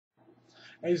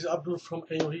And this is Abdul from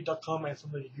AOE.com and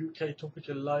from the UK, talking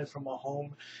to you live from our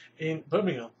home in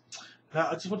Birmingham. Now,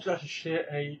 I just wanted to actually share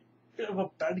a bit of a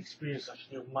bad experience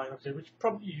actually of mine, okay, which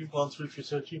probably you've gone through if you're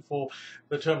searching for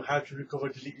the term how to recover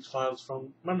deleted files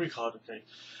from memory card, okay.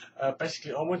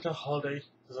 Basically, I went on holiday. It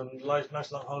was a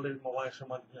nice long holiday with my wife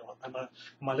and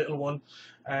my little one,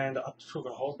 and I took a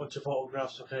whole bunch of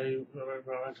photographs, okay. We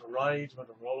went to rides, went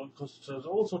to roller coasters,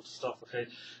 all sorts of stuff, okay.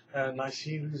 Nice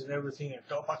sceneries and everything. I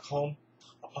got back home,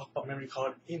 I popped my memory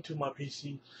card into my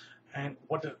PC, and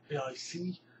what did I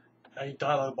see? A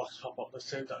dialog box pop up that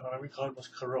said that my memory card was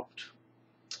corrupt.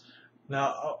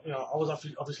 Now, I was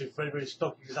obviously very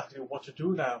stuck exactly what to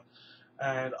do now,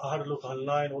 and I had to look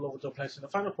online all over the place, and I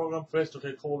found a program first,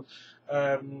 okay, called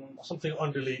something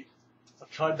on delete. I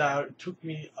tried that out. It took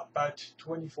me about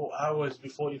 24 hours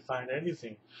before it found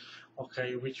anything,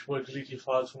 okay, which were deleted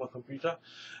files from my computer,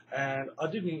 and I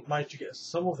didn't manage to get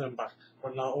some of them back,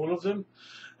 but not all of them.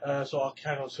 So I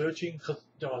carried on searching because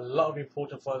there were a lot of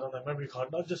important files on the memory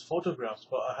card, not just photographs,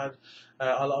 but I had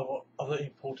a lot of other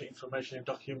important information and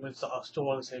documents that are still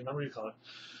on the same memory card.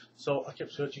 So I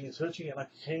kept searching and searching, and I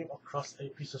came across a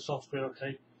piece of software,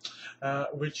 okay,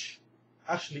 which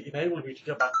actually enabled me to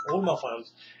get back all my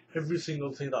files, every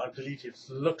single thing that I deleted,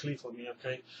 luckily for me,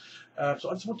 okay. So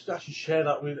I just wanted to actually share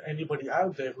that with anybody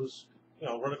out there who's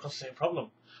run across the same problem,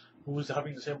 who's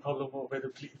having the same problem where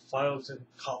they've deleted files and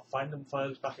can't find them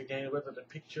files back again, whether they're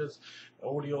pictures,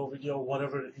 audio, video,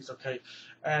 whatever it is, okay.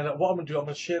 And what I'm going to do, I'm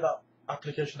going to share that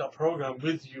application, that program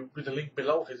with you, with the link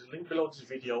below. There's a link below this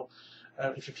video.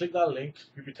 If you click that link,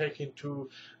 you'll be taken to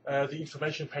the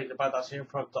information page about that same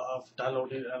product that I've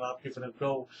downloaded and I've given a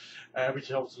go,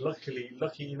 which I was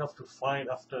lucky enough to find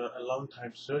after a long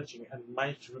time searching, and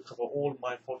managed to recover all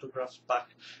my photographs back,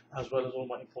 as well as all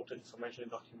my important information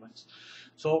and documents.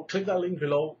 So click that link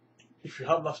below. If you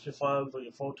have lost your files or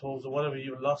your photos or whatever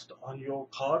you lost on your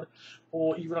card,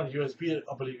 or even on USB,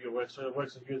 I believe it works. So it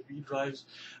works on USB drives,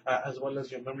 as well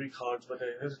as your memory cards, whether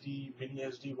SD, mini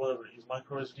SD, whatever it is,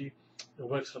 micro SD. It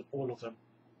works on all of them.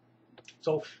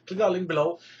 So click that link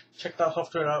below, check that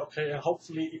software out, okay, and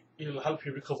hopefully it'll help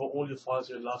you recover all your files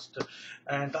you lost.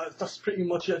 And that's pretty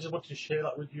much it. I just wanted to share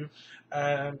that with you,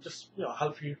 and just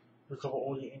help you recover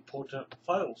all your important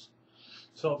files.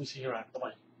 So I'll be seeing you around. Bye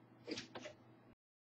bye.